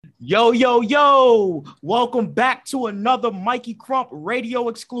Yo, yo, yo, welcome back to another Mikey Crump radio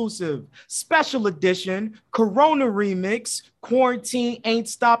exclusive, special edition, Corona remix, Quarantine Ain't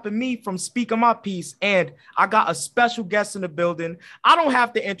Stopping Me from speaking my piece. And I got a special guest in the building. I don't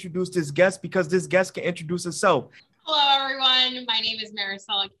have to introduce this guest because this guest can introduce herself. Hello, everyone. My name is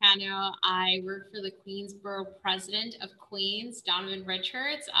Maricela Cano. I work for the Queensborough President of Queens, Donovan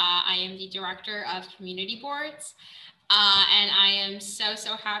Richards. I am the Director of Community Boards. And I am so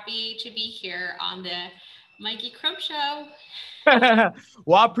happy to be here on the Mikey Crump Show.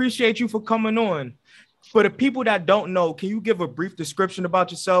 Well, I appreciate you for coming on. For the people that don't know, can you give a brief description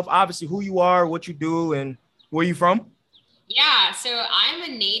about yourself? Obviously, who you are, what you do, and where you from? Yeah, so I'm a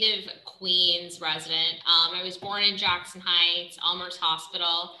native Queens resident. I was born in Jackson Heights, Elmhurst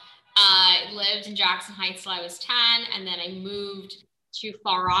Hospital. I lived in Jackson Heights till I was 10, and then I moved to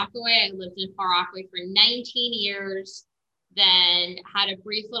Far Rockaway. I lived in Far Rockaway for 19 years, then had a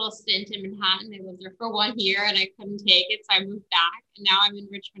brief little stint in Manhattan. I lived there for 1 year and I couldn't take it, so I moved back, and now I'm in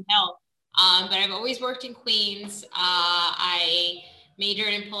Richmond Hill. But I've always worked in Queens. I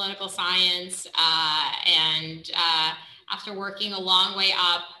majored in political science, and after working a long way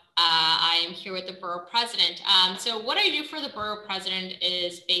up, I am here with the borough president. So what I do for the borough president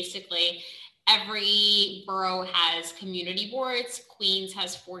is basically every borough has community boards. Queens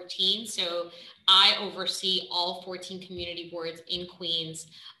has 14. So I oversee all 14 community boards in Queens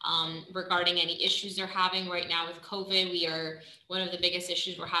regarding any issues they're having right now with COVID. One of the biggest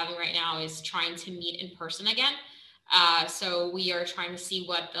issues we're having right now is trying to meet in person again. So we are trying to see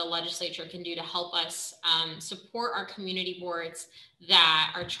what the legislature can do to help us support our community boards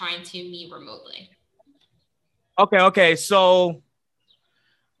that are trying to meet remotely. Okay. So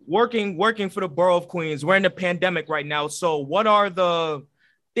working for the borough of Queens, we're in the pandemic right now. So what are the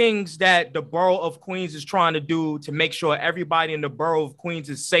things that the borough of Queens is trying to do to make sure everybody in the borough of Queens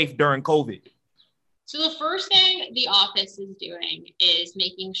is safe during COVID? So the first thing the office is doing is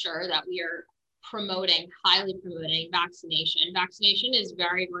making sure that we are highly promoting vaccination. Vaccination is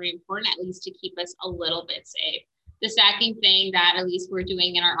very, very important, at least to keep us a little bit safe. The second thing that at least we're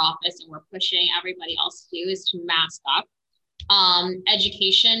doing in our office and we're pushing everybody else to do is to mask up.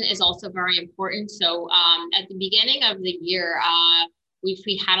 Education is also very important. So at the beginning of the year,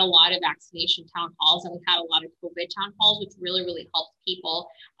 we had a lot of vaccination town halls, and we had a lot of COVID town halls, which really helped people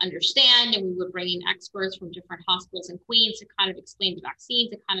understand. And we would bring in experts from different hospitals in Queens to kind of explain the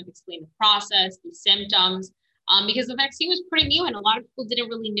vaccine, to kind of explain the process, the symptoms, because the vaccine was pretty new and a lot of people didn't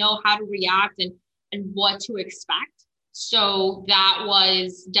really know how to react and what to expect. So that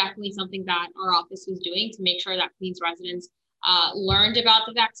was definitely something that our office was doing to make sure that Queens residents learned about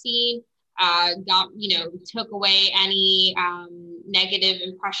the vaccine, took away any negative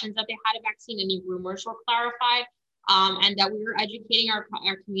impressions that they had of vaccine, any rumors were clarified, and that we were educating our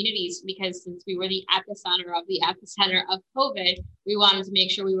communities, because since we were the epicenter of COVID, we wanted to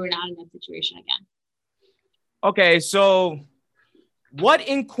make sure we were not in that situation again. Okay, so what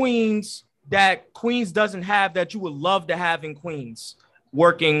in Queens that Queens doesn't have that you would love to have in Queens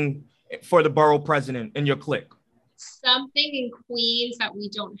working for the borough president in your clique? Something in Queens that we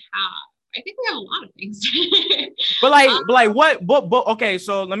don't have. I think we have a lot of things. But okay,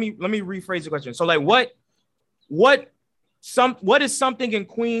 so let me rephrase the question. So what is something in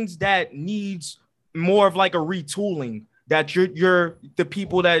Queens that needs more of like a retooling that you're the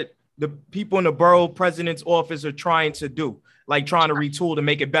people in the borough president's office are trying to do, like trying to retool to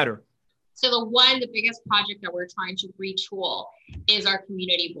make it better? So the biggest project that we're trying to retool is our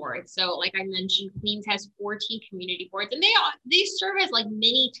community board. So like I mentioned, Queens has 14 community boards, and they serve as like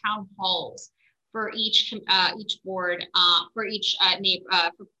mini town halls for each board, for each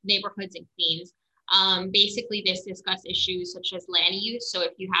for neighborhoods in Queens. Basically, this discuss issues such as land use. So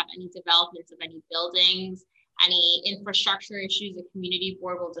if you have any developments of any buildings, any infrastructure issues, the community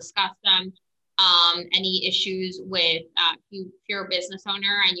board will discuss them. Any issues with if you're a business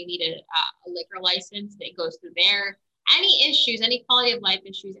owner and you need a liquor license, it goes through there. Any issues, any quality of life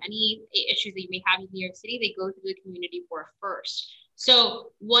issues, any issues that you may have in New York City, they go through the community board first.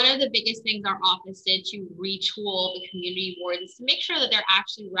 So one of the biggest things our office did to retool the community board is to make sure that they're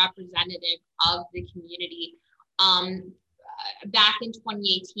actually representative of the community. Back in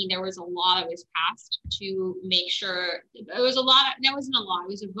 2018, there was a law that was passed to make sure it was a law. That wasn't a law. It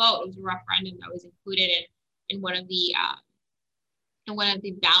was a vote. It was a referendum that was included in one of the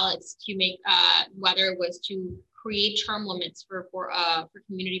ballots to make whether it was to create term limits for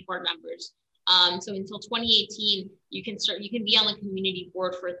community board members. So until 2018, you can be on the community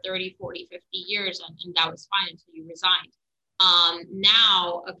board for 30, 40, 50 years, and that was fine until you resigned.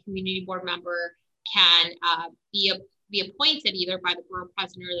 Now a community board member can be be appointed either by the borough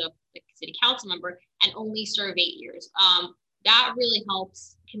president or the city council member and only serve 8 years. That really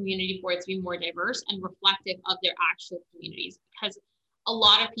helps community boards be more diverse and reflective of their actual communities, because a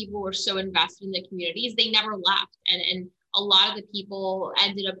lot of people were so invested in the communities, they never left. And a lot of the people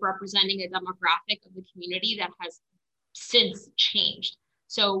ended up representing a demographic of the community that has since changed.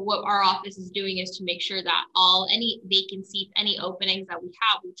 So what our office is doing is to make sure that any vacancies, any openings that we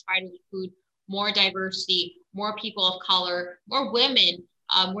have, we try to include more diversity, more people of color, more women,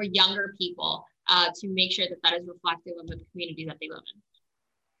 more younger people, to make sure that that is reflective of the community that they live in.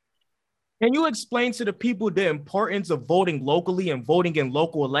 Can you explain to the people the importance of voting locally and voting in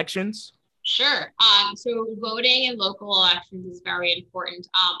local elections? Sure. So voting in local elections is very important.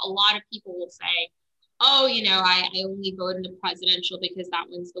 A lot of people will say, oh, I only vote in the presidential because that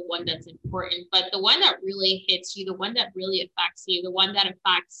one's the one that's important. But the one that really hits you, the one that really affects you, the one that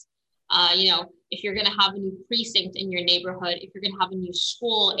affects, if you're going to have a new precinct in your neighborhood, if you're going to have a new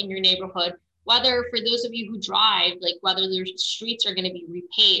school in your neighborhood, whether for those of you who drive, like whether their streets are going to be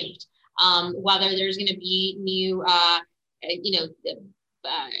repaved, whether there's going to be new,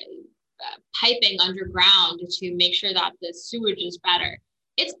 piping underground to make sure that the sewage is better.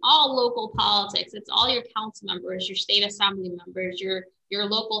 It's all local politics. It's all your council members, your state assembly members, your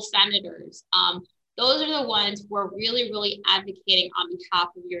local senators. Those are the ones who are really, really advocating on behalf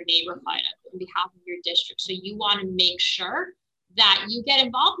of your neighborhood, on behalf of your district. So you want to make sure that you get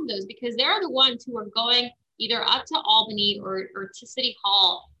involved in those, because they're the ones who are going either up to Albany or to City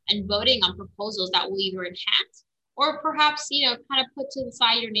Hall and voting on proposals that will either enhance or perhaps, kind of put to the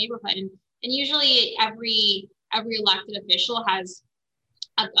side your neighborhood. And usually every elected official has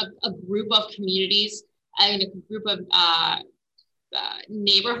a group of communities, a group of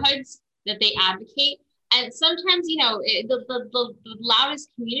neighborhoods that they advocate. And sometimes, the loudest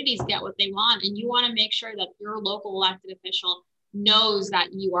communities get what they want. And you want to make sure that your local elected official knows that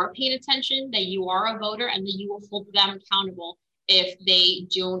you are paying attention, that you are a voter, and that you will hold them accountable if they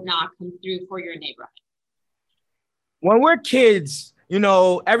do not come through for your neighborhood. When we're kids,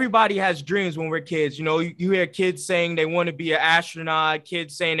 everybody has dreams when we're kids. You hear kids saying they want to be an astronaut,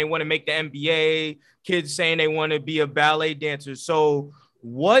 kids saying they want to make the NBA, kids saying they want to be a ballet dancer. So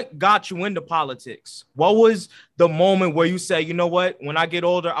what got you into politics? What was the moment where you say, you know what, when I get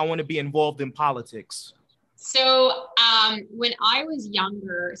older, I want to be involved in politics? So when I was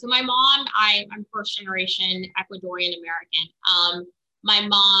younger, so my mom, I'm first generation Ecuadorian American. My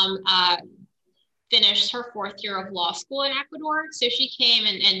mom finished her 4th year of law school in Ecuador. So she came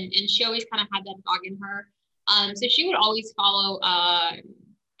and she always kind of had that dog in her. So she would always follow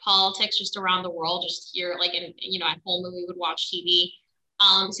politics just around the world, just here, like at home when we would watch TV.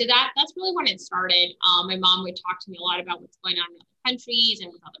 So that's really when it started. My mom would talk to me a lot about what's going on in other countries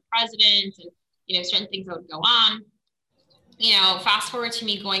and with other presidents and, certain things that would go on. Fast forward to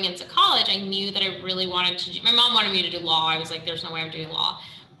me going into college, I knew that I really wanted to my mom wanted me to do law. I was like, there's no way I'm doing law.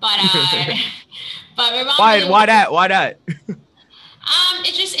 But but my mom why that?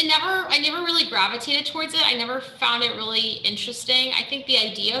 I never really gravitated towards it. I never found it really interesting. I think the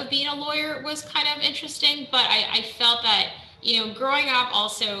idea of being a lawyer was kind of interesting, but I felt that, growing up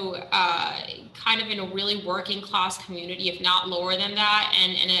also kind of in a really working class community, if not lower than that,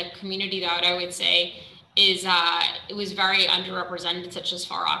 and in a community that I would say is it was very underrepresented, such as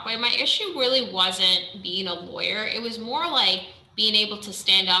Far Rockaway. My issue really wasn't being a lawyer. It was more like being able to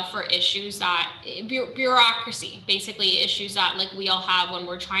stand up for issues that bureaucracy, basically issues that like we all have when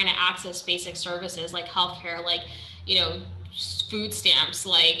we're trying to access basic services like healthcare, like, food stamps,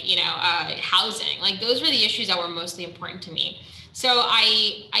 like, housing. Like those were the issues that were mostly important to me. So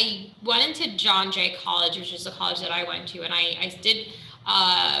I went into John Jay College, which is the college that I went to, and I did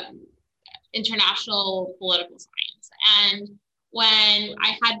international political science. And when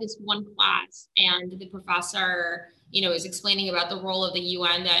I had this one class and the professor, is explaining about the role of the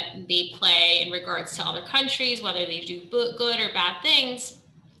UN that they play in regards to other countries, whether they do good or bad things,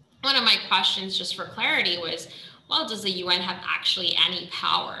 one of my questions, just for clarity, was, well, does the UN have actually any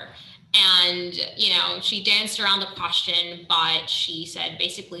power? And, she danced around the question, but she said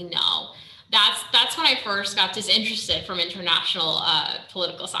basically no. That's when I first got disinterested from international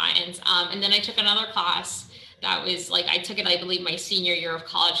political science. And then I took another class that was like, I took it, I believe, my senior year of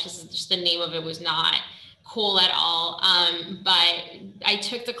college, because just the name of it was not cool at all. But I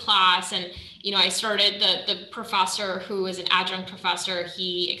took the class and, I started, the professor, who was an adjunct professor,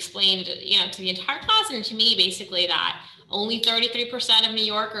 he explained, to the entire class and to me basically that only 33% of New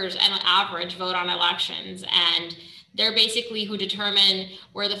Yorkers on average vote on elections. And they're basically who determine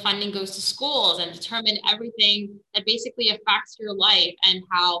where the funding goes to schools and determine everything that basically affects your life and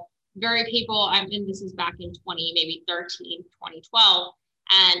how very people, I mean, this is back in 2012,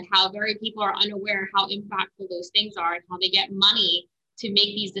 and how very people are unaware how impactful those things are and how they get money to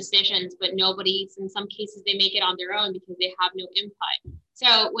make these decisions, but nobody's, in some cases, they make it on their own because they have no input.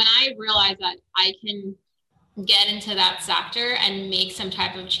 So when I realized that I can get into that sector and make some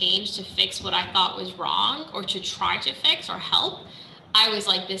type of change to fix what I thought was wrong or to try to fix or help, I was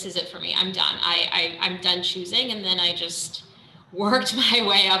like, this is it for me. I'm done. I'm done choosing. And then I just worked my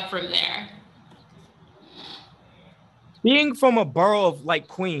way up from there. Being from a borough of like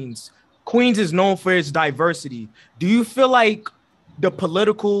Queens, Queens is known for its diversity. Do you feel like the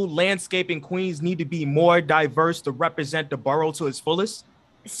political landscape in Queens need to be more diverse to represent the borough to its fullest?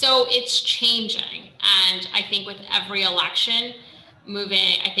 So it's changing. And I think with every election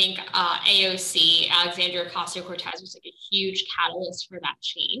moving, I think AOC, Alexandria Ocasio-Cortez, was like a huge catalyst for that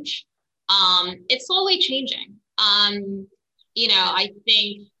change. It's slowly changing. I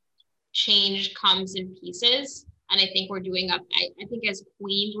think change comes in pieces. And I think I think as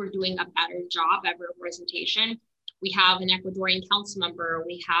Queens, we're doing a better job at representation. We have an Ecuadorian council member.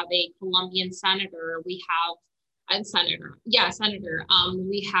 We have a Colombian senator. We have a senator. Yeah, senator.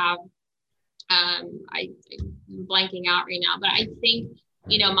 We have, I'm blanking out right now, but I think,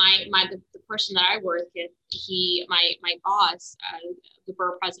 the person that I work with, my boss, the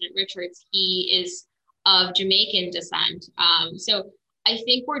borough president Richards, he is of Jamaican descent. So I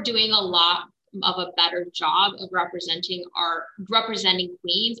think we're doing a lot of a better job of representing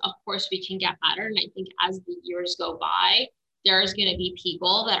Queens. Of course, we can get better. And I think as the years go by, there's going to be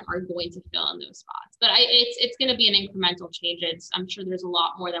people that are going to fill in those spots. But it's going to be an incremental change. I'm sure there's a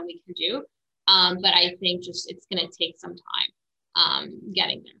lot more that we can do. But I think just it's going to take some time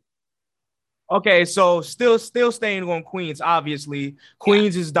getting there. Okay, so still staying on Queens, obviously.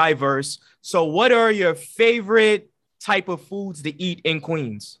 Queens is diverse. So what are your favorite type of foods to eat in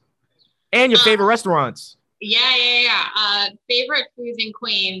Queens? And your favorite restaurants? Yeah. Favorite foods in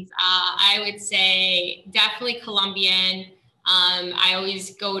Queens, I would say definitely Colombian. I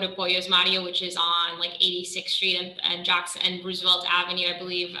always go to Pollos Mario, which is on like 86th Street and Jackson and Roosevelt Avenue, I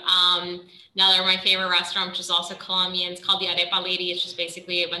believe. Now they're my favorite restaurant, which is also Colombian. It's called the Arepa Lady. It's just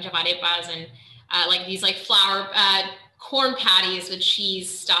basically a bunch of arepas and like these like flour corn patties with cheese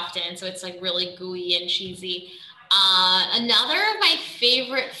stuffed in. So it's like really gooey and cheesy. Another of my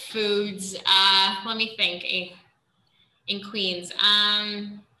favorite foods, let me think, in Queens,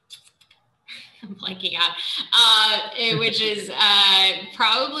 I'm blanking out, which is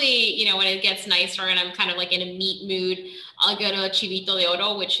probably, when it gets nicer and I'm kind of like in a meat mood, I'll go to a Chivito de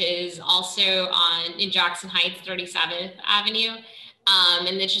Oro, which is also in Jackson Heights, 37th Avenue.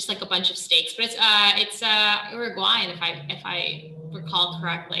 And it's just like a bunch of steaks, but it's Uruguayan if I recall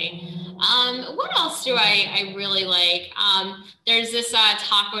correctly. What else do I really like? There's this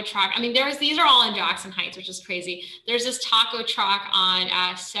taco truck. I mean, these are all in Jackson Heights, which is crazy. There's this taco truck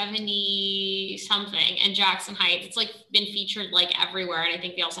on 70 something in Jackson Heights. It's like been featured like everywhere, and I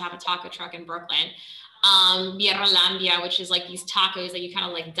think they also have a taco truck in Brooklyn. Landia, which is like these tacos that you kind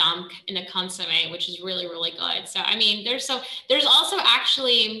of like dunk in a consomme, which is really, really good. So, I mean, there's also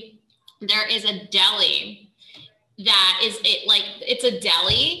actually, there is a deli that is it's a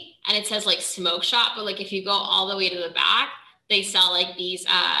deli and it says like smoke shop, but like if you go all the way to the back, they sell like these,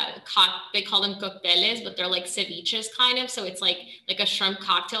 they call them cocteles, but they're like ceviches kind of. So it's like a shrimp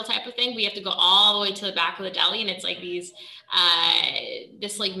cocktail type of thing. We have to go all the way to the back of the deli, and it's like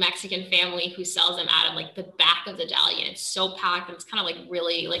this like Mexican family who sells them out of like the back of the deli, and it's so packed and it's kind of like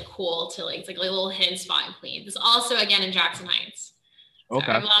really like cool to like, it's like a little hidden spot in Queens. It's also again in Jackson Heights. Okay.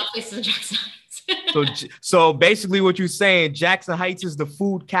 So I have a lot of places in Jackson Heights. So basically what you're saying, Jackson Heights is the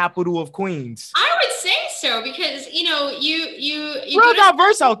food capital of Queens. I would say so, because you real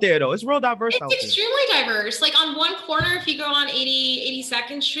diverse out there though. It's real diverse out there. It's extremely diverse. Like on one corner, if you go on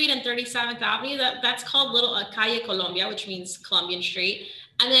 82nd Street and 37th Avenue, that's called Little Calle Colombia, which means Colombian Street.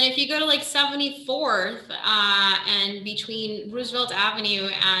 And then if you go to like 74th and between Roosevelt Avenue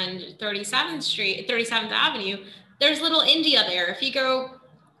and 37th Avenue, there's Little India there. If you go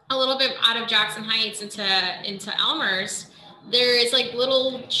a little bit out of Jackson Heights into Elmhurst, there is like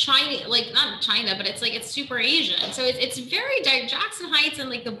little China, like not China, but it's super Asian. So it's very Jackson Heights and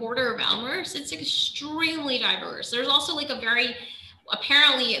like the border of Elmhurst, it's extremely diverse. There's also like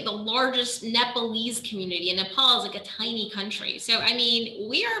apparently the largest Nepalese community, and Nepal is like a tiny country. So I mean,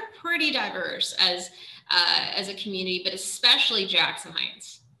 we are pretty diverse as a community, but especially Jackson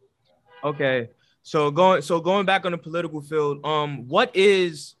Heights. Okay. So going back on the political field, what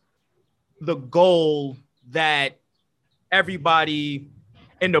is the goal that everybody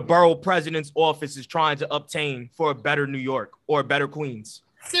in the borough president's office is trying to obtain for a better New York or a better Queens?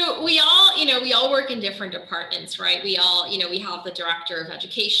 So we all work in different departments, right? We all, we have the director of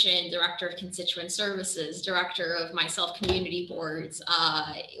education, director of constituent services, director of myself community boards.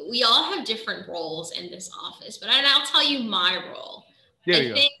 We all have different roles in this office, but I'll tell you my role. There I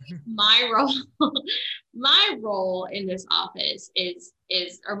you think go. my role, my role in this office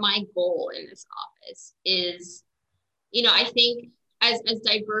or my goal in this office is, I think as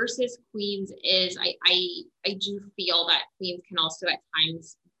diverse as Queens is, I do feel that Queens can also at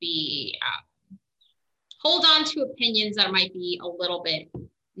times be hold on to opinions that might be a little bit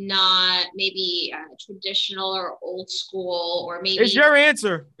not maybe traditional or old school, or maybe It's your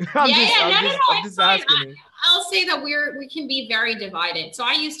answer. yeah, yeah, no, no, no, I'm it's just fine. asking it. I'll say that we can be very divided. So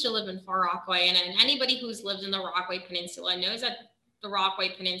I used to live in Far Rockaway, and anybody who's lived in the Rockaway Peninsula knows that the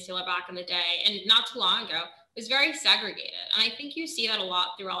Rockaway Peninsula back in the day, and not too long ago, was very segregated. And I think you see that a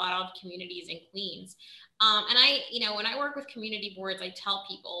lot through a lot of communities in Queens. And when I work with community boards, I tell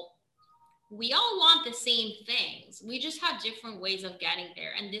people we all want the same things. We just have different ways of getting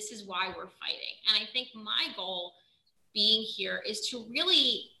there. And this is why we're fighting. And I think my goal being here is to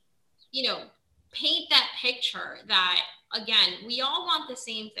really, paint that picture that, again, we all want the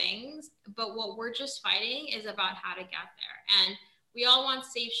same things, but what we're just fighting is about how to get there. And we all want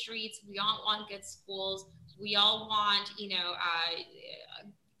safe streets. We all want good schools. We all want, good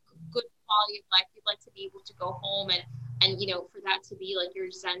quality of life. You'd like to be able to go home and for that to be like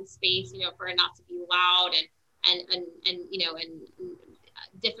your zen space, for it not to be loud and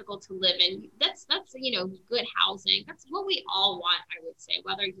difficult to live in. That's good housing. That's what we all want, I would say,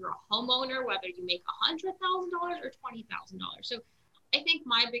 whether you're a homeowner, whether you make $100,000 or $20,000. So I think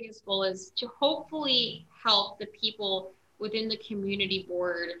my biggest goal is to hopefully help the people within the community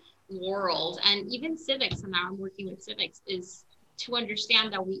board world, and even civics, and now I'm working with civics, is to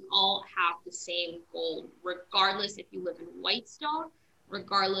understand that we all have the same goal, regardless if you live in Whitestone,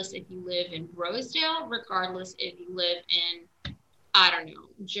 regardless if you live in Rosedale, regardless if you live in, I don't know,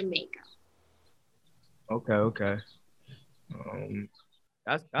 Jamaica. Okay.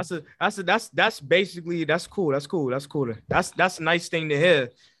 That's basically that's cool. That's a nice thing to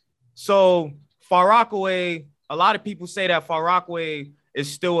hear. So Far Rockaway, a lot of people say that Far Rockaway is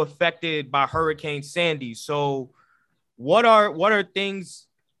still affected by Hurricane Sandy. So what are things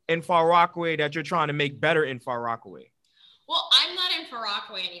in Far Rockaway that you're trying to make better in Far Rockaway? Well, I'm not in Far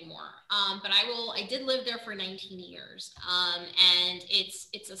Rockaway anymore, but I did live there for 19 years, and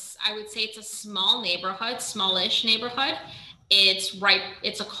I would say it's a small neighborhood, smallish neighborhood. It's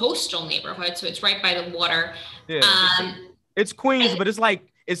a coastal neighborhood, so it's right by the water. Yeah, it's Queens, but it's like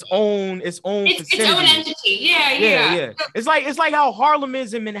its own vicinity. Its own entity. Yeah. It's like how Harlem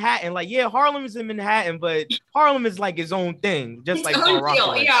is in Manhattan. Like, yeah, Harlem is in Manhattan, but Harlem is like its own thing, just like Far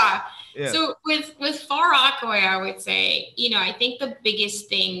Rockaway. Yeah. So with Far Rockaway, I would say, I think the biggest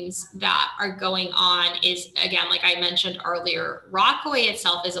things that are going on is, again, like I mentioned earlier, Rockaway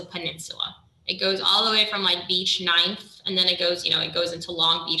itself is a peninsula. It goes all the way from like Beach 9th, and then it goes into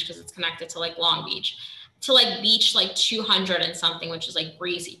Long Beach because it's connected to like Long Beach, to like Beach like 200 and something, which is like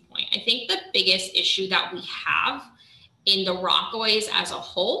Breezy Point. I think the biggest issue that we have in the Rockaways as a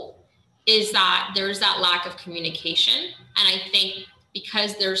whole is that there's that lack of communication. And I think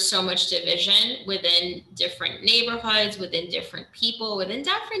because there's so much division within different neighborhoods, within different people, within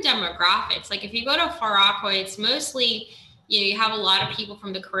different demographics. Like if you go to Far Rockaway, it's mostly, you have a lot of people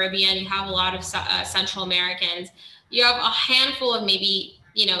from the Caribbean, you have a lot of Central Americans, you have a handful of maybe,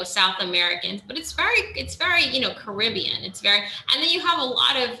 South Americans, but it's very, Caribbean. It's very, and then you have a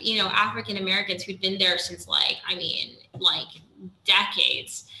lot of, African Americans who've been there since like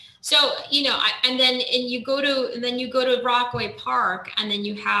decades. So, and then you go to Rockaway Park, and then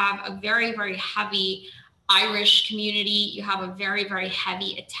you have a very, very heavy Irish community. You have a very, very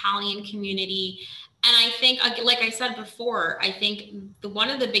heavy Italian community. And I think, like I said before, I think one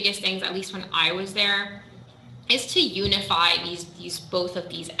of the biggest things, at least when I was there, is to unify these both of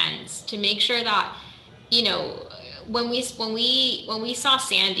these ends, to make sure that, when we saw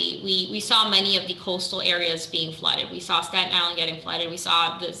Sandy, we saw many of the coastal areas being flooded. We saw Staten Island getting flooded. We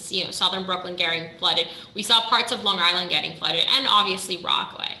saw this, southern Brooklyn getting flooded. We saw parts of Long Island getting flooded, and obviously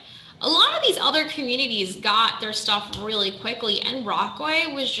Rockaway. A lot of these other communities got their stuff really quickly, and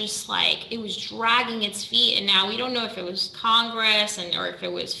Rockaway was just like, it was dragging its feet. And now we don't know if it was Congress or if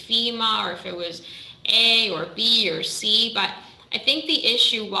it was FEMA or if it was A or B or C, but I think the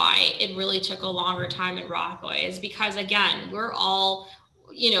issue why it really took a longer time in Rockaway is because, again, we're all,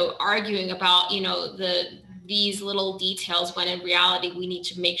 arguing about, these little details, when in reality, we need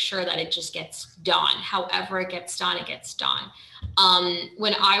to make sure that it just gets done. However it gets done, it gets done.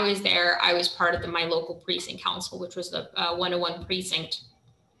 When I was there, I was part of my local precinct council, which was the 101 precinct.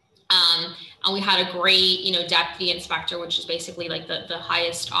 And we had a great, deputy inspector, which is basically like the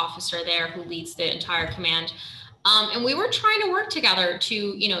highest officer there who leads the entire command. And we were trying to work together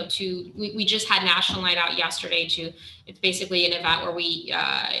we just had National Night Out yesterday it's basically an event where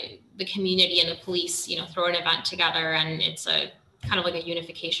the community and the police, throw an event together, and it's a kind of like a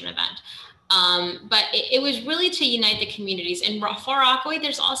unification event. But it was really to unite the communities. In Far Rockaway,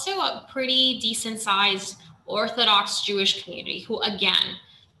 there's also a pretty decent sized Orthodox Jewish community who, again,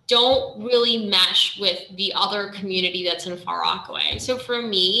 don't really mesh with the other community that's in Far Rockaway. So for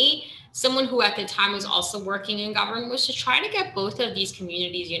me, someone who at the time was also working in government, was to try to get both of these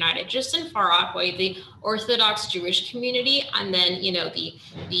communities united. Just in Far Rockaway, the Orthodox Jewish community, and then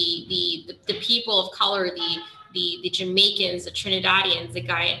the people of color, the Jamaicans, the Trinidadians,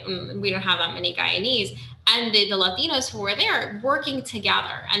 we don't have that many Guyanese, and the Latinos who were there working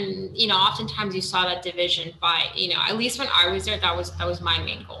together. And oftentimes you saw that division by, at least when I was there, that was my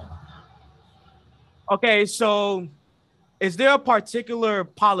main goal. Okay, so is there a particular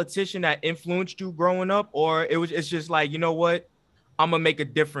politician that influenced you growing up, or it's just like, you know what, I'm gonna make a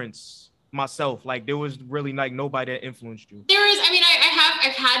difference myself? Like, there was really like nobody that influenced you? There is. I mean,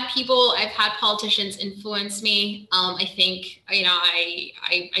 I've had politicians influence me. I think,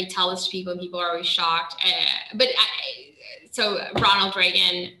 I tell this to people and people are always shocked. So Ronald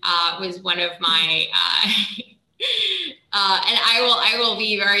Reagan was one of my, and I will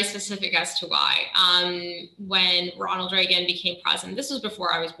be very specific as to why. When Ronald Reagan became president, this was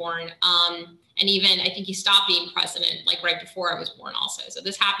before I was born. And even I think he stopped being president like right before I was born also. So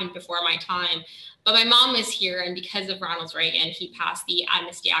this happened before my time. But my mom was here, and because of Ronald Reagan, he passed the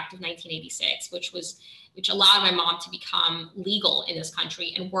Amnesty Act of 1986, which allowed my mom to become legal in this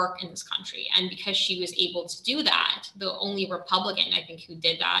country and work in this country. And because she was able to do that, the only Republican, I think, who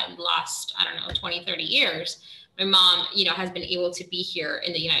did that in the last, 20, 30 years, my mom, has been able to be here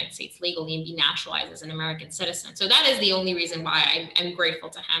in the United States legally and be naturalized as an American citizen. So that is the only reason why I'm grateful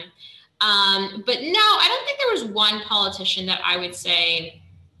to him. But no, I don't think there was one politician that I would say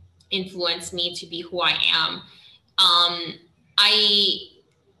influenced me to be who I am.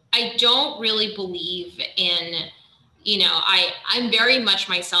 I don't really believe in, I'm very much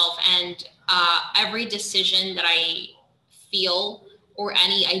myself, and every decision that I feel or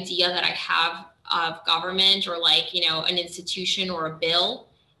any idea that I have of government or an institution or a bill,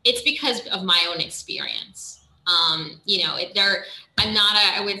 it's because of my own experience. I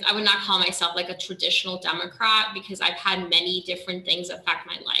would not call myself like a traditional Democrat, because I've had many different things affect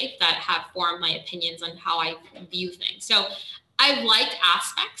my life that have formed my opinions on how I view things. So I've liked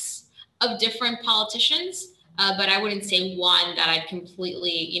aspects of different politicians, but I wouldn't say one that I've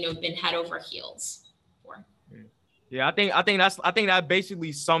completely, been head over heels for. Yeah, I think that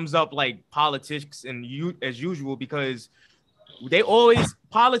basically sums up like politics and you as usual, because they always,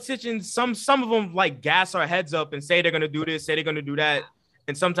 politicians, some of them like gas our heads up and say they're going to do this, say they're going to do that.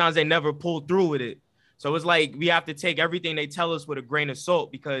 And sometimes they never pull through with it. So it's like, we have to take everything they tell us with a grain of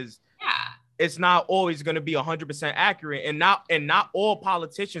salt, because it's not always going to be 100% accurate. And not all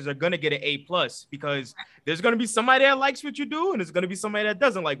politicians are going to get an A+, because there's going to be somebody that likes what you do, and there's going to be somebody that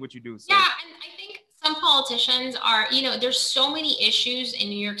doesn't like what you do. So. Yeah. And I think some politicians are, there's so many issues in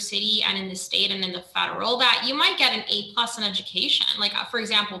New York City and in the state and in the federal that you might get an A+ in education. Like, for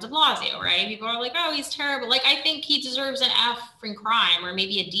example, de Blasio, right? People are like, oh, he's terrible. Like, I think he deserves an F in crime, or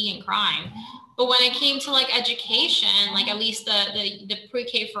maybe a D in crime. But when it came to like education, like at least the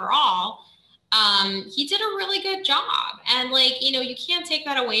pre-K for all, he did a really good job. And like, you can't take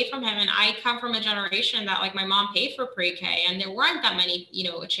that away from him. And I come from a generation that like my mom paid for pre-K, and there weren't that many,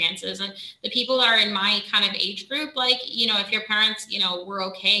 chances. And the people that are in my kind of age group, like, if your parents, were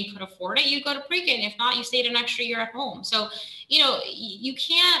okay and could afford it, you go to pre-K. And if not, you stayed an extra year at home. So, you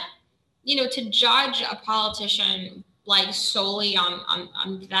can't, to judge a politician like solely on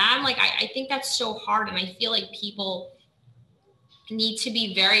them. Like, I think that's so hard. And I feel like people need to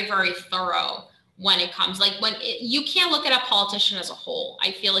be very, very thorough when it comes, you can't look at a politician as a whole.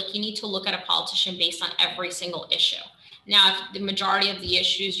 I feel like you need to look at a politician based on every single issue. Now, if the majority of the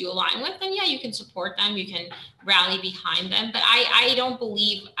issues you align with, then yeah, you can support them, you can rally behind them. But I don't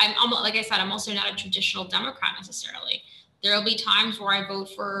believe, I'm like I said, I'm also not a traditional Democrat necessarily. There will be times where I vote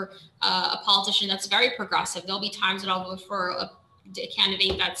for a politician that's very progressive. There'll be times that I'll vote for a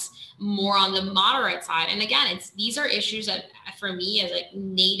candidate that's more on the moderate side. And again, these are issues that for me as a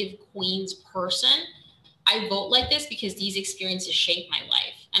native Queens person, I vote like this because these experiences shape my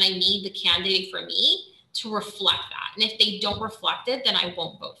life, and I need the candidate for me to reflect that. And if they don't reflect it, then I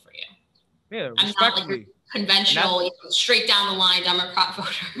won't vote for you. Yeah, I'm not like a conventional, straight down the line Democrat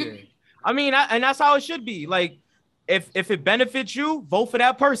voter. Yeah. I mean, and that's how it should be. Like, if it benefits you, vote for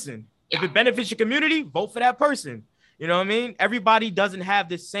that person. Yeah. If it benefits your community, vote for that person. You know what I mean? Everybody doesn't have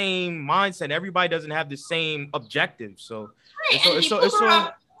the same mindset. Everybody doesn't have the same objective. So, right. And people grow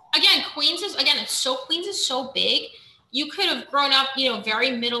up, again, Queens is so big. You could have grown up,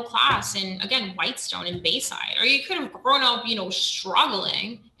 very middle class in, again, Whitestone and Bayside, or you could have grown up,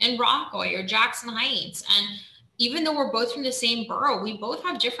 struggling in Rockaway or Jackson Heights. And even though we're both from the same borough, we both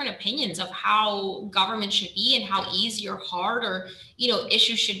have different opinions of how government should be and how easy or hard or,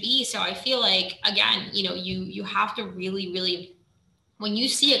 issues should be. So I feel like, again, you have to really, really, when you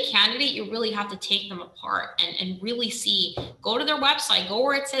see a candidate, you really have to take them apart and really go to their website, go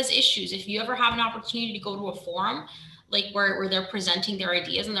where it says issues. If you ever have an opportunity to go to a forum, like where they're presenting their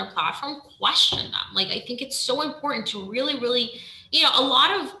ideas and their platform, question them. Like, I think it's so important to really, really, a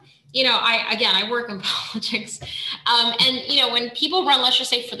lot of, I work in politics. And, when people run, let's just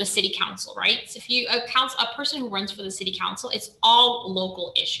say for the city council, right? So if a person who runs for the city council, it's all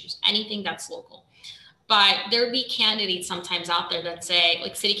local issues, anything that's local. But there'd be candidates sometimes out there that say,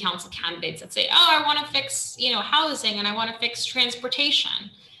 like city council candidates that say, oh, I want to fix, housing and I want to fix transportation.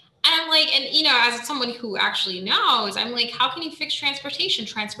 And I'm like, and, as someone who actually knows, I'm like, how can you fix transportation?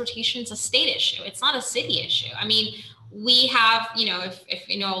 Transportation is a state issue. It's not a city issue. I mean, we have, if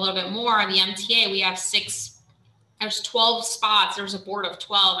you know a little bit more, the MTA, we have there's 12 spots. There's a board of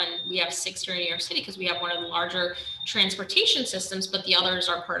 12, and we have 6 here in New York City because we have one of the larger transportation systems, but the others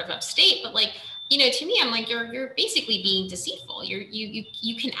are part of upstate. But like, to me, I'm like, you're basically being deceitful.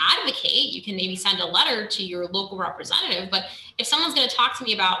 You can advocate, you can maybe send a letter to your local representative, but if someone's going to talk to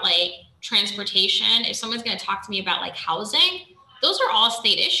me about like transportation, if someone's going to talk to me about like housing, those are all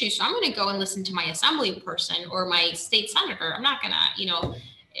state issues. So I'm going to go and listen to my assembly person or my state senator. I'm not going to,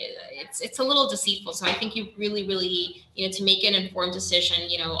 it's a little deceitful. So I think you really, really, to make an informed decision,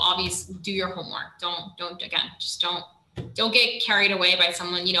 obviously do your homework. Don't get carried away by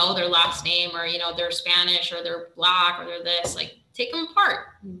someone, their last name or, they're Spanish or they're Black or they're this. Like, take them apart.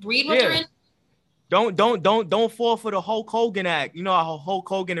 Read what they're in. Don't fall for the Hulk Hogan act. You know how Hulk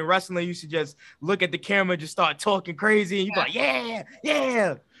Hogan in wrestling used to just look at the camera, just start talking crazy, and you go, yeah.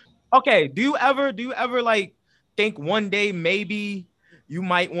 Okay. Do you ever like think one day maybe you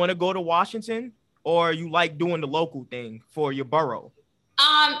might want to go to Washington, or you like doing the local thing for your borough?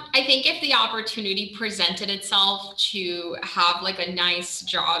 I think if the opportunity presented itself to have like a nice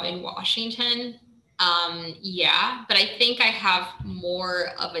job in Washington, yeah, but I think I have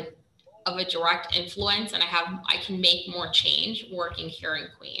more of a direct influence, and I can make more change working here in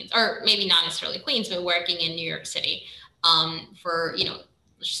Queens, or maybe not necessarily Queens, but working in New York City, for,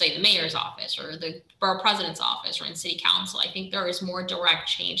 let's say the mayor's office or the borough president's office or in city council. I think there is more direct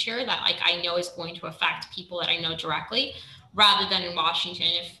change here that like I know is going to affect people that I know directly, rather than in Washington.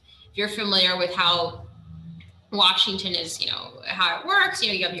 If you're familiar with how Washington is, how it works,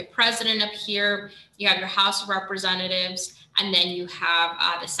 you have your president up here, you have your House of Representatives, and then you have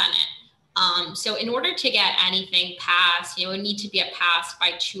the Senate. So in order to get anything passed, it would need to be passed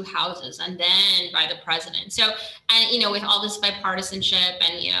by 2 houses and then by the president. So, and, with all this bipartisanship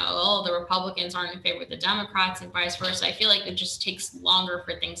and, the Republicans aren't in favor of the Democrats and vice versa, I feel like it just takes longer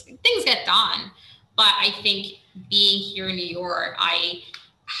for things get done. But I think being here in New York, I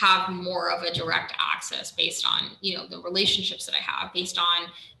have more of a direct access based on, the relationships that I have, based on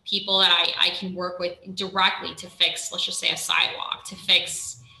people that I can work with directly to fix, let's just say, a sidewalk, to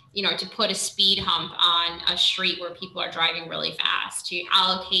fix, to put a speed hump on a street where people are driving really fast, to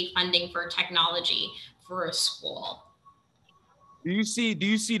allocate funding for technology for a school. Do you see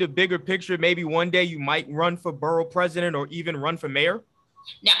the bigger picture? Maybe one day you might run for borough president or even run for mayor?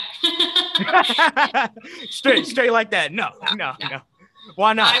 No. straight like that. No.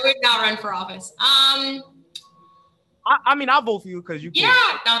 Why not? I would not run for office. I mean, I'll vote for you because you can.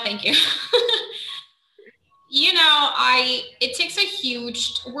 Yeah, no, thank you. It takes a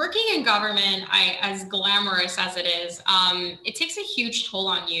huge, working in government, as glamorous as it is, it takes a huge toll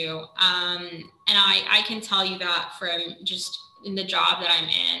on you. And I can tell you that from just in the job that I'm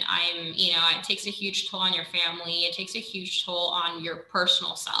in, it takes a huge toll on your family. It takes a huge toll on your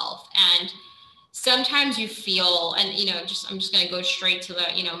personal self. And sometimes you feel, and, I'm just going to go straight to the,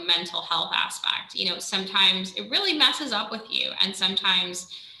 mental health aspect. Sometimes it really messes up with you. And sometimes,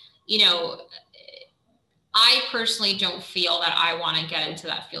 I personally don't feel that I want to get into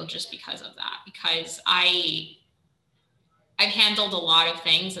that field just because of that, because I've handled a lot of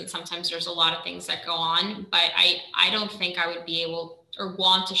things, and sometimes there's a lot of things that go on, but I don't think I would be able or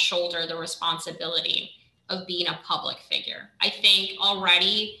want to shoulder the responsibility of being a public figure. I think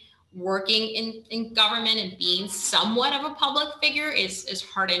already working in government and being somewhat of a public figure is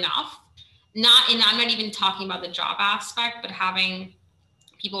hard enough. and I'm not even talking about the job aspect, but having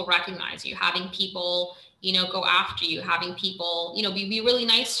people recognize you, having people, go after you, having people, be really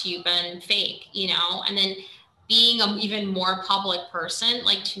nice to you, but fake, and then being an even more public person,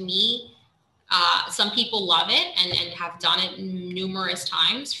 like to me, some people love it and have done it numerous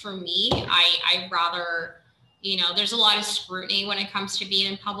times. For me, I rather, there's a lot of scrutiny when it comes to being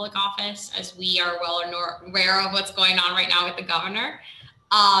in public office, as we are well aware of what's going on right now with the governor.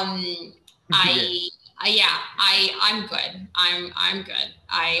 I'm good. I'm good.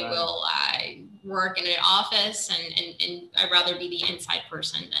 I will work in an office, and I'd rather be the inside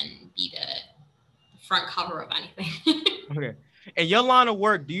person than be the front cover of anything. Okay. In your line of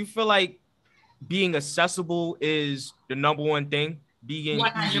work, do you feel like being accessible is the number one thing? Being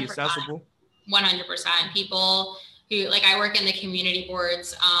 100%. easy accessible? 100%. People who, like, I work in the community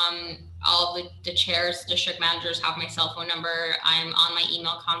boards. All the chairs, district managers have my cell phone number. I'm on my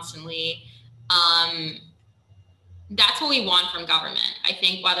email constantly. That's what we want from government. I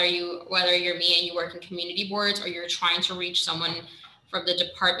think whether you're me and you work in community boards, or you're trying to reach someone from the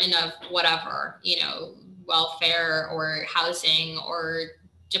Department of whatever, welfare or housing or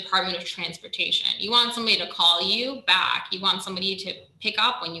Department of Transportation, you want somebody to call you back. You want somebody to pick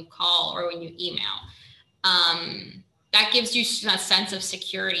up when you call or when you email. That gives you a sense of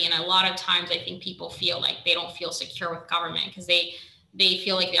security. And a lot of times I think people feel like they don't feel secure with government because they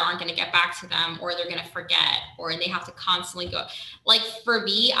feel like they aren't going to get back to them, or they're going to forget, or they have to constantly go. Like for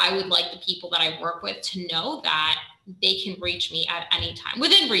me, I would like the people that I work with to know that they can reach me at any time,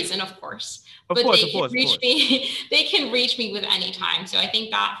 within reason, of course. They can reach me with any time. So I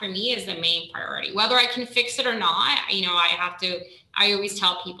think that for me is the main priority. Whether I can fix it or not, I always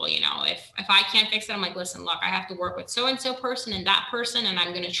tell people, if I can't fix it, I'm like, listen, look, I have to work with so-and-so person and that person, and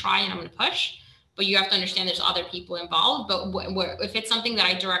I'm going to try and I'm going to push. But you have to understand there's other people involved. But if it's something that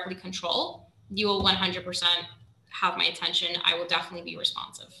I directly control, you will 100% have my attention. I will definitely be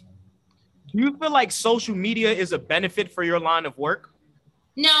responsive. Do you feel like social media is a benefit for your line of work?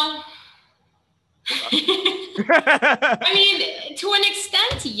 No. I mean, to an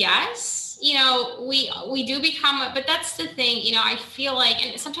extent, yes. We do become, but that's the thing, I feel like,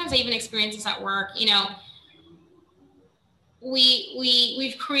 and sometimes I even experience this at work,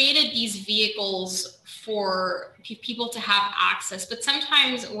 we've created these vehicles for people to have access, but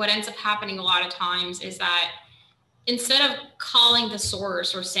sometimes what ends up happening a lot of times is that instead of calling the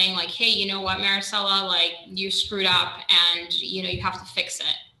source or saying like, hey, you know what, Maricela, like you screwed up and you have to fix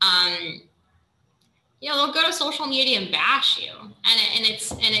it. They'll go to social media and bash you, and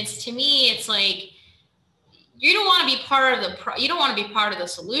it's to me, it's like, you don't want to be part of you don't want to be part of the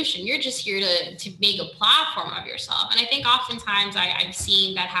solution. You're just here to make a platform of yourself. And I think oftentimes I've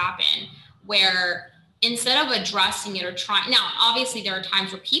seen that happen, where instead of addressing it or trying, now, obviously there are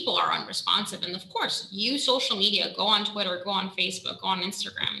times where people are unresponsive, and of course, use social media, go on Twitter, go on Facebook, go on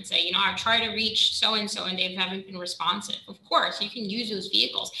Instagram and say, I've tried to reach so-and-so and they haven't been responsive. Of course, you can use those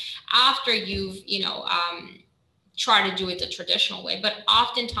vehicles after you've, try to do it the traditional way. But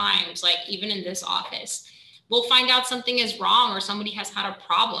oftentimes, like even in this office, we'll find out something is wrong or somebody has had a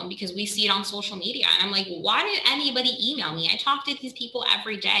problem because we see it on social media. And I'm like, why did anybody email me? I talk to these people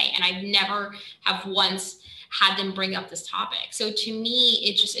every day and I've never have once had them bring up this topic. So to me,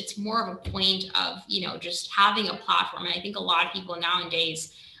 it's more of a point of, just having a platform. And I think a lot of people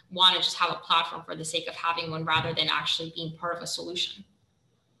nowadays want to just have a platform for the sake of having one rather than actually being part of a solution.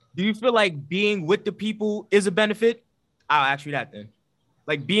 Do you feel like being with the people is a benefit? I'll ask you that then.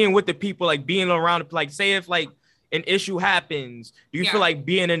 Like being with the people, like being around, like say if like an issue happens, do you feel like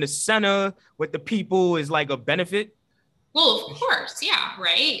being in the center with the people is like a benefit? Well, of course. Yeah.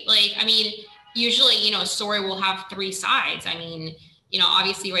 Right. Like, I mean, usually, a story will have three sides. I mean,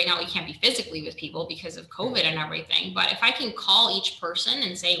 obviously right now we can't be physically with people because of COVID and everything. But if I can call each person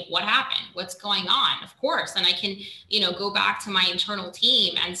and say, what happened? What's going on? Of course. Then I can, go back to my internal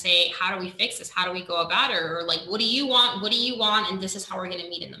team and say, how do we fix this? How do we go about it? Or like, what do you want? What do you want? And this is how we're going to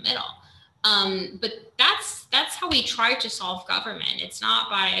meet in the middle. But that's how we try to solve government. It's not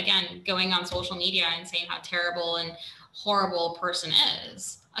by, again, going on social media and saying how terrible and horrible a person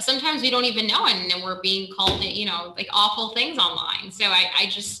is. Sometimes we don't even know, and then we're being called, like awful things online. So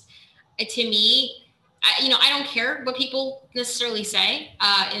to me, I don't care what people necessarily say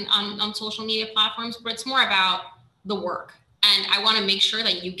on social media platforms, but it's more about the work. And I want to make sure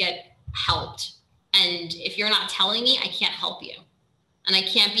that you get helped. And if you're not telling me, I can't help you. And I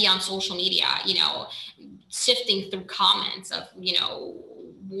can't be on social media, sifting through comments of,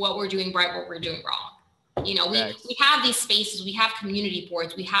 what we're doing right, what we're doing wrong. We have these spaces, we have community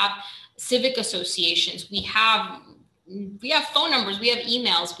boards, we have civic associations, we have phone numbers, we have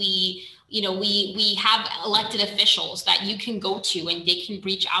emails, we we have elected officials that you can go to and they can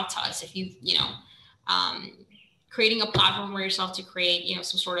reach out to us if creating a platform for yourself to create,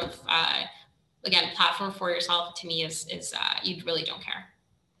 some sort of, again, platform for yourself to me is you really don't care.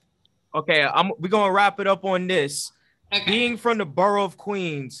 Okay, we're going to wrap it up on this. Okay. Being from the borough of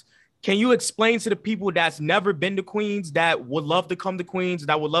Queens, can you explain to the people that's never been to Queens, that would love to come to Queens,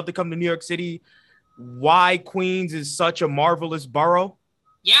 that would love to come to New York City, why Queens is such a marvelous borough?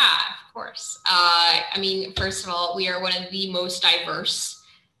 Yeah, of course. First of all, we are one of the most diverse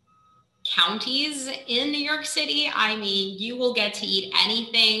counties in New York City. You will get to eat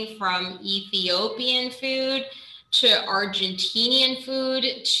anything from Ethiopian food to Argentinian food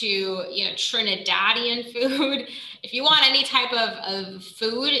to Trinidadian food. If you want any type of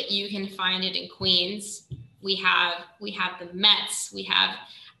food, you can find it in Queens. We have the Mets. We have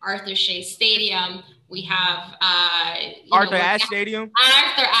Arthur Ashe Stadium. We have Arthur Ashe Stadium.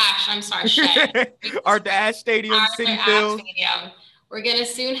 Arthur Ashe. I'm sorry, Shea. Arthur Ashe Stadium, Citi Field. We're gonna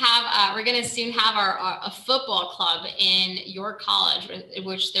soon have a football club in York College,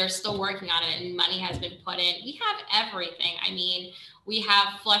 which they're still working on it, and money has been put in. We have everything. We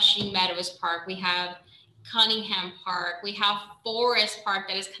have Flushing Meadows Park. We have Cunningham Park. We have Forest Park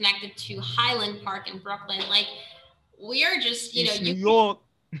that is connected to Highland Park in Brooklyn. Like, we are just, New York.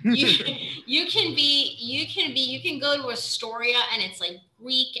 you can go to Astoria and it's like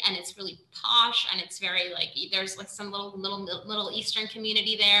Greek and it's really posh and it's very like, there's like some little Eastern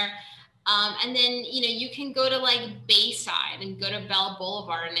community there. And then, you can go to like Bayside and go to Bell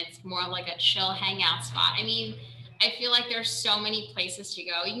Boulevard and it's more like a chill hangout spot. I feel like there's so many places to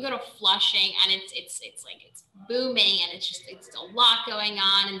go. You can go to Flushing and it's booming and it's a lot going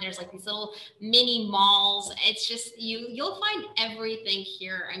on, and there's like these little mini malls. It's just you'll find everything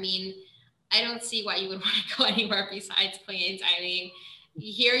here. I don't see why you would want to go anywhere besides Queens.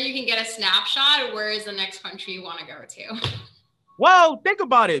 Here you can get a snapshot. Where is the next country you want to go to? Well, think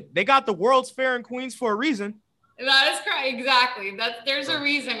about it. They got the World's Fair in Queens for a reason. That is correct. Exactly. There's a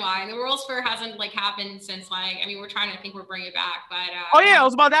reason why the World's Fair hasn't happened since we're trying to think we're bringing it back, but I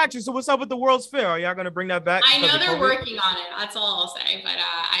was about to ask you. So what's up with the World's Fair? Are y'all gonna bring that back? I know they're working on it. That's all I'll say. But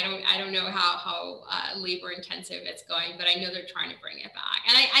I don't know how labor intensive it's going. But I know they're trying to bring it back.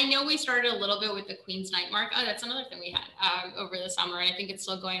 And I know we started a little bit with the Queens Night Market. Oh, that's another thing we had over the summer, and I think it's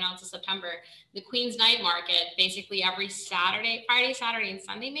still going on to September. The Queens Night Market, basically every Friday, Saturday, and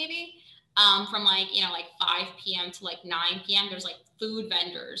Sunday maybe. From 5 p.m. to 9 p.m. There's food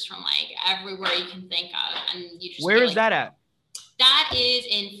vendors from everywhere you can think of, and you just where is that at? That is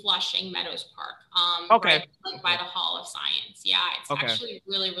in Flushing Meadows Park. Okay. Right, by the Hall of Science. Yeah, it's actually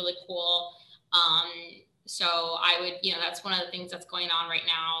really, really cool. So I would, that's one of the things that's going on right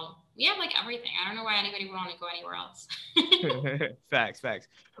now. We have everything. I don't know why anybody would want to go anywhere else. Facts.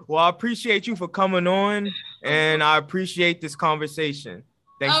 Well, I appreciate you for coming on, and I appreciate this conversation.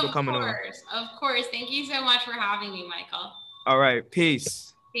 Thanks for coming on. Of course. Thank you so much for having me, Michael. All right.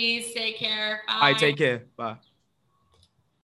 Peace. Peace. Take care. Bye. All right. Take care. Bye.